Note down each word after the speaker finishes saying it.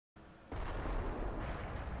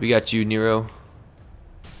We got you, Nero.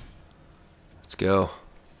 Let's go.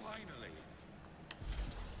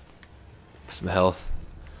 Some health.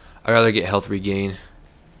 I'd rather get health regain.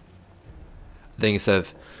 I think instead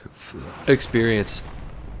of experience.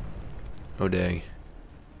 Oh dang.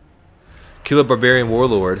 Kill a barbarian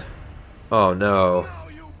warlord. Oh no.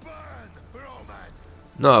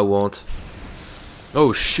 No, I won't.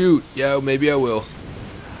 Oh shoot. Yeah, maybe I will.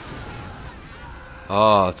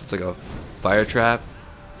 Oh, so it's like a fire trap.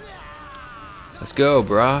 Let's go,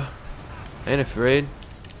 brah. I ain't afraid.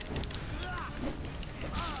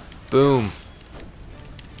 Boom.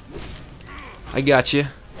 I got you.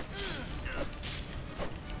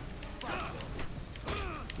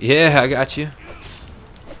 Yeah, I got you.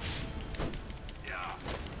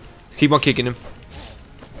 Keep on kicking him.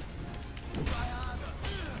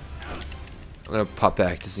 I'm gonna pop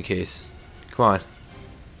back just in case. Come on.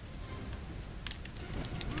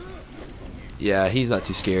 Yeah, he's not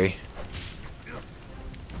too scary.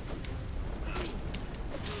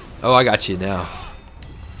 Oh, I got you now.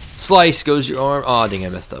 Slice goes your arm. Oh, dang, I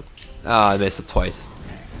messed up. Ah, I messed up twice.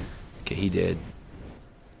 Okay, he did.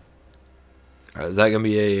 Alright, is that gonna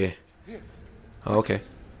be a... Oh, okay.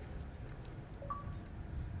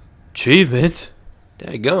 Achievement?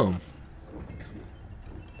 Daggum.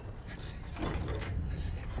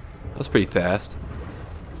 That was pretty fast.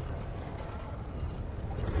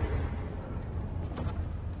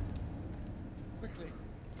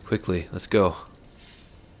 Quickly, let's go.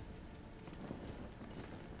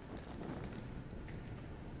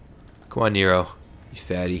 Come on, Nero. You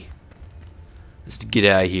fatty. Let's get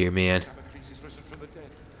out of here, man.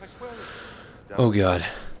 Oh god.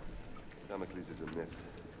 Damocles is a myth.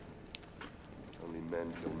 Only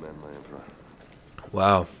men kill men, my emperor.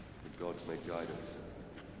 Wow. The gods may guide us.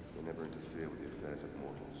 They never interfere with the affairs of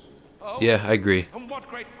mortals. Oh, Yeah, I agree. and what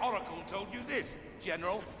great oracle told you this,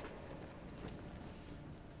 General?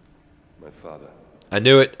 My father. I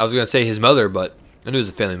knew it. I was gonna say his mother, but I knew it was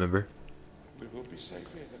a family member. We will be safe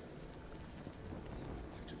here.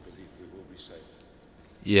 I do believe we will be safe.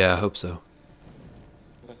 Yeah, I hope so.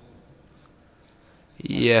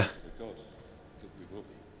 Yeah. The gods that we will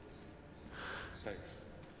be safe.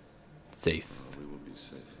 Safe. We will be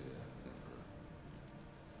safe here,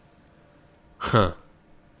 Huh. Emperor.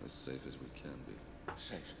 As safe as we can be.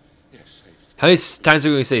 Safe. Yes, safe. How many times are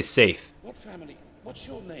we gonna say safe? What family? What's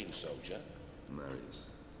your name, soldier? Marius.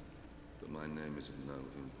 But my name is of no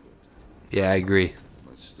import. Yeah, I agree.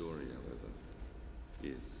 My story, however,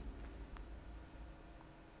 is.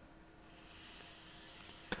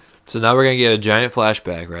 So now we're gonna get a giant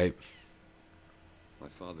flashback, right? My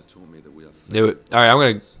father taught me that we are Do it. All right, I'm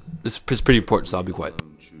gonna. This is pretty important, so I'll be quiet.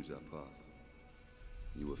 alone choose our path.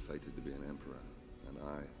 You were fated to be an emperor, and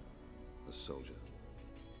I, a soldier.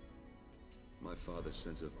 My father's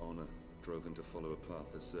sense of honor drove him to follow a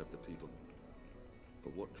path that served the people.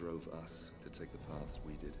 But what drove us to take the paths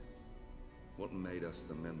we did? What made us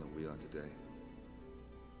the men that we are today?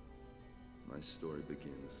 My story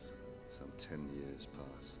begins some 10 years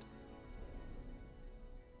past.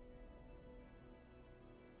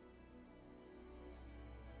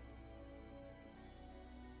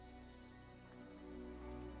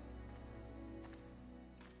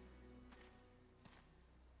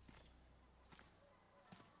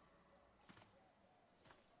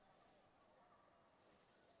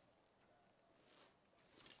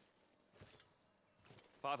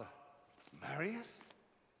 Father. Marius?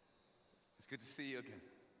 It's good to see you again.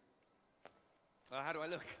 How do I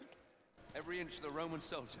look? Every inch the Roman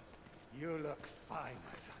soldier. You look fine,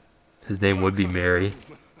 my son. His name would be Mary.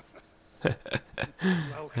 Welcome.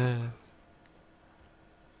 Do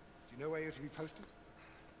you know where you're to be posted?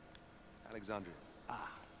 Alexandria. Ah,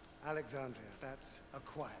 Alexandria. That's a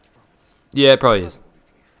quiet province. Yeah, it probably is.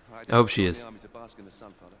 Right, I hope she is. The army to bask in the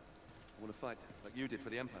sun, Father. I want to fight like you did for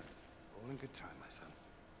the Empire. All in good time, my son.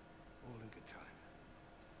 All in good time.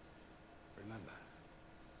 Remember,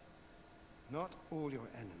 not all your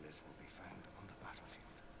enemies will be found on the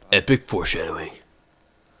battlefield. Epic foreshadowing.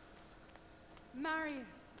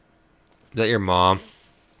 Marius. Is that your mom?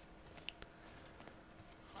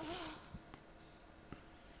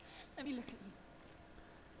 Let me look at you.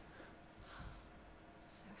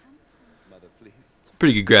 So handsome. Mother, please.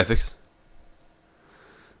 Pretty good graphics.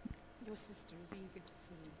 Your sister is eager to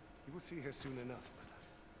see you. You will see her soon enough, my love.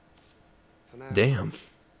 For now, Damn.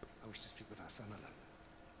 I wish to speak with our son alone.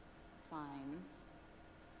 Fine.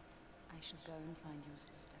 I shall go and find your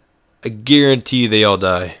sister. I guarantee they all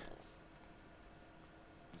die.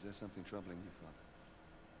 Is there something troubling you, Father?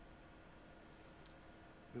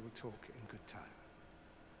 We will talk in good time.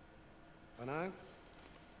 For now,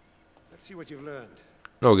 let's see what you've learned.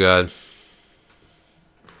 Oh god.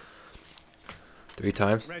 3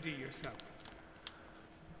 times? Ready yourself.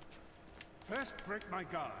 First, break my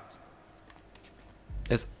guard.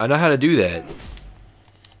 Yes, I know how to do that.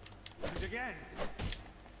 And again.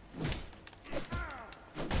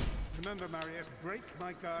 Remember, Marius, break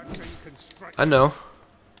my guard so you can strike. I know.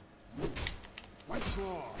 Once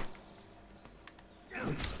more.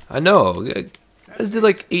 I know. I did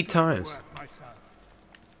like 8 times. Work, my son.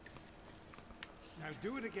 Now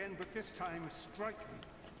do it again, but this time strike me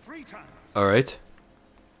 3 times. Alright.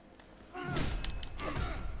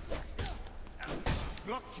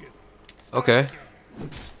 Blocked you. Okay.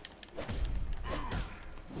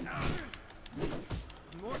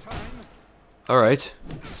 More time. Alright.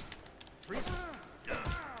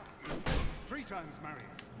 3 times, Marius.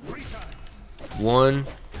 3 times. 1,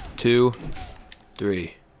 2,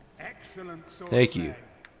 3. Excellent sword Thank you. play.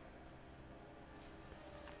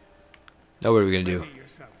 Now what are we gonna do? Ready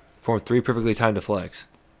yourself. Form 3 perfectly timed to flex.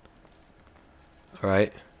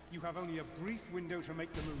 Alright. You have only a brief window to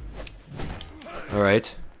make the move.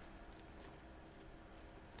 Alright.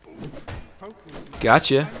 Focus, Marius.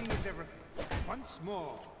 Gotcha. Timing is everything. Once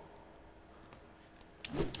more.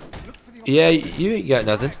 Look for the Yeah, you ain't got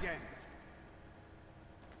nothing. again.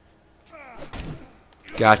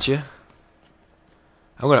 Gotcha.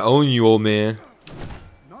 I'm gonna own you, old man.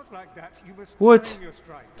 Not like that. You must What? time your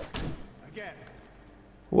strikes. Again.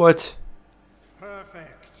 What?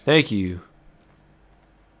 Perfect. Thank you.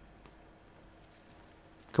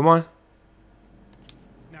 Come on.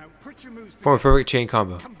 Now put your moves Form a together. perfect chain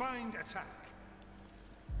combo. Combined attack.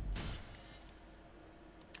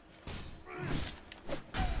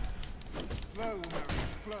 Flow,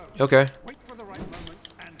 Marius, flow. Okay. Wait for the right moment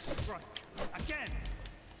and strike. Again.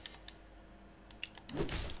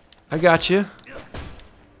 I got you.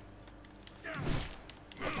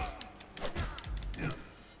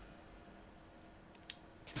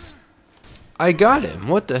 I got him.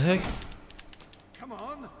 What the heck? Come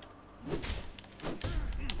on.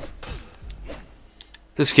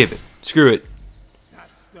 Just skip it. Screw it.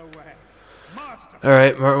 That's the way. Master.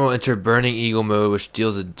 Alright, Martin will enter Burning Eagle mode, which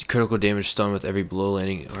deals a critical damage stun with every blow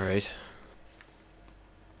landing. Alright.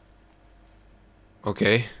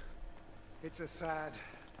 Okay. It's a sad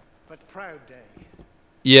but proud day.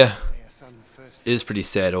 Yeah. Day a son first. It is pretty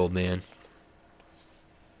sad, old man.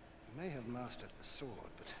 You may have mastered the sword,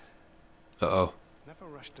 but Uh-oh. never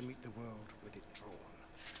rush to meet the world with it drawn.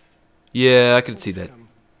 Yeah, I can see that. Come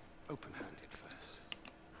open-handed first.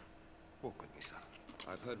 Walk with me, son.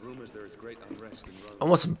 I've heard rumors there is great unrest in Rome. I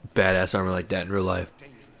want some badass armor like that in real life.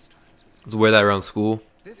 Dangerous times. Let's wear that around school.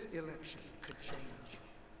 This election could change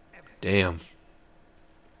everything. Damn.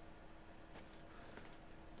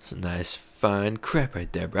 It's a nice, fine crap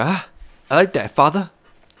right there, bruh. I like that, father.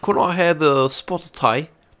 Could I have a spotted tie?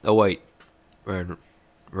 Oh, wait. We're in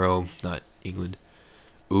Rome, not England.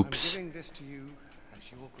 Oops. I'm giving this to you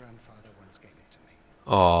as your grandfather once gave it to me.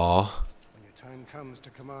 Aww. When your time comes to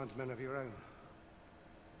command men of your own,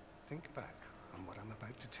 think back on what I'm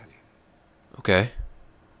about to tell you. Okay.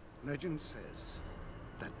 Legend says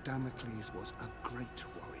that Damocles was a great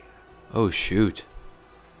warrior. Oh, shoot.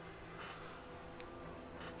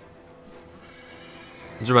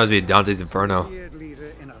 This reminds me of Dante's Inferno. Feared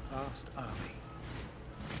leader in a vast army.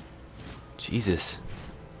 Jesus.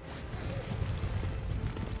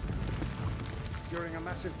 During a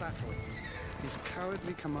massive battle, his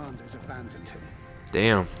cowardly commanders abandoned him.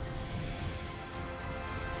 Damn.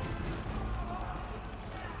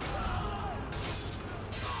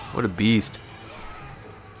 What a beast.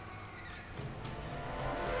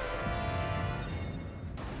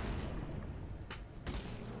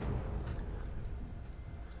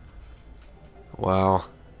 Wow.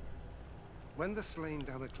 When the slain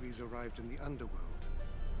Damocles arrived in the underworld,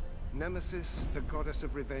 Nemesis, the goddess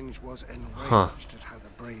of revenge, was enraged at how the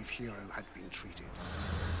brave hero had been treated.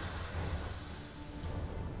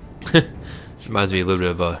 Reminds me a little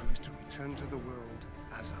bit of He was to return to the world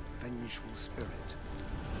as a vengeful spirit,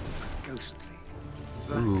 a ghostly,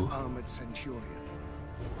 black-armored centurion,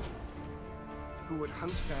 who would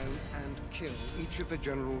hunt down and kill each of the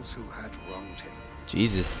generals who had wronged him.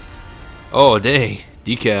 Jesus. Oh, dang.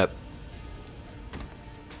 Decap.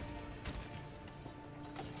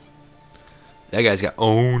 That guy's got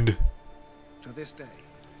owned. To this day,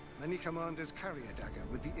 many commanders carry a dagger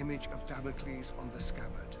with the image of Damocles on the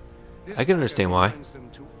scabbard. This I can understand dagger why. reminds them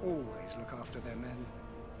to always look after their men,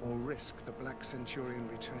 or risk the Black Centurion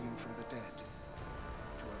returning from the dead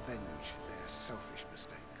to avenge their selfish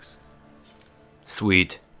mistakes.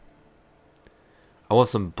 Sweet. I want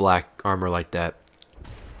some black armor like that.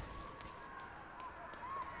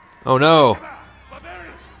 Oh no!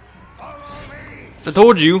 Barbarians! I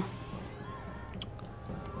told you.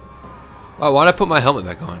 Oh, why'd I put my helmet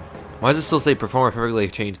back on? Why does it still say perform a perfectly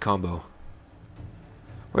changed combo?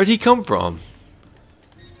 Where'd he come from?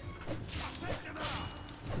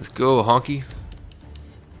 Let's go, honky.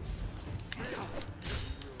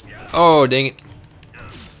 Oh, dang it.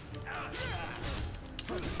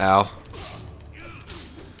 Ow.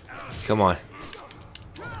 Come on.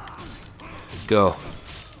 Go.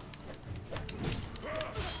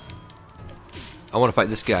 I want to fight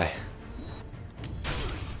this guy.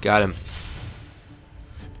 Got him.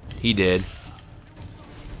 He did.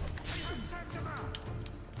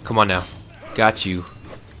 Come on now. Got you.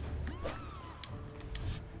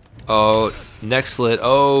 Oh, neck slit.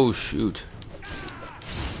 Oh, shoot.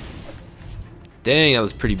 Dang, that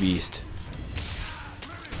was pretty beast.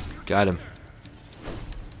 Got him.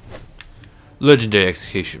 Legendary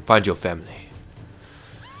execution. Find your family.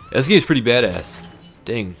 This game's pretty badass.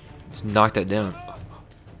 Dang. Just knocked that down.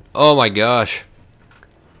 Oh my gosh.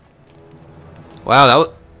 Wow, that was...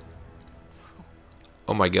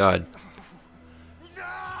 Oh my god.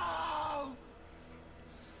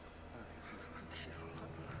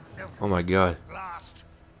 Oh my god. Last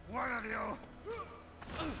one of you.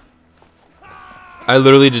 I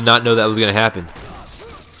literally did not know that was gonna happen.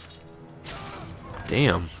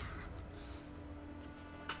 Damn.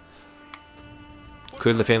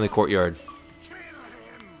 Clear the family courtyard.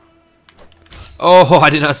 Oh, I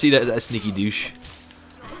did not see that sneaky douche.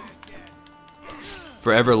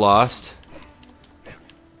 Forever lost.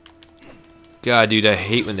 God, dude, I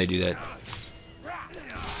hate when they do that.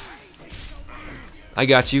 I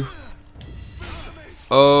got you.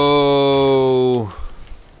 Oh.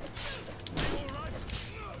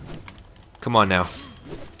 Come on now.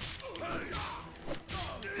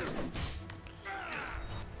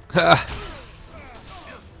 Ha.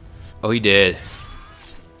 Oh, he did.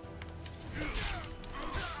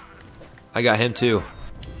 I got him too.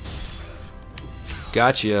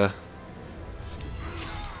 Gotcha.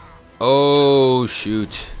 Oh,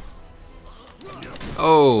 shoot.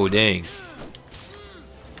 Oh, dang.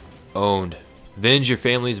 Owned. Avenge your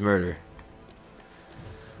family's murder.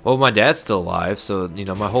 Well, my dad's still alive, so, you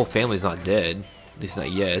know, my whole family's not dead. At least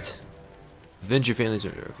not yet. Avenge your family's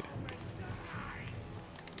murder. Okay.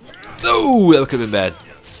 Oh, that could have been bad.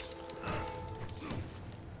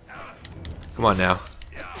 Come on now.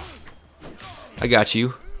 I got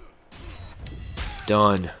you.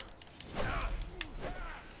 Done.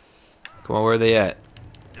 Come on, where are they at?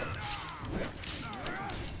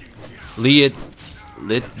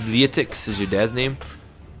 Leotix is your dad's name?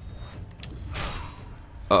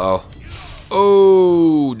 Uh-oh.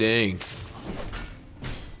 Oh, dang.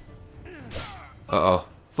 Uh-oh.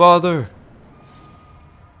 Father!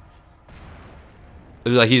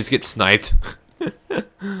 It'd be like he just gets sniped. That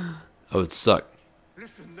would suck.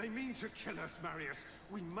 Listen, they mean to kill us, Marius.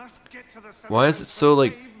 We must get to the Why is it so,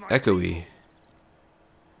 like, echoey?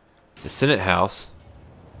 The Senate House.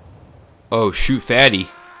 Oh, shoot, Fatty.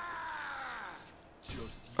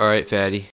 Alright, Fatty.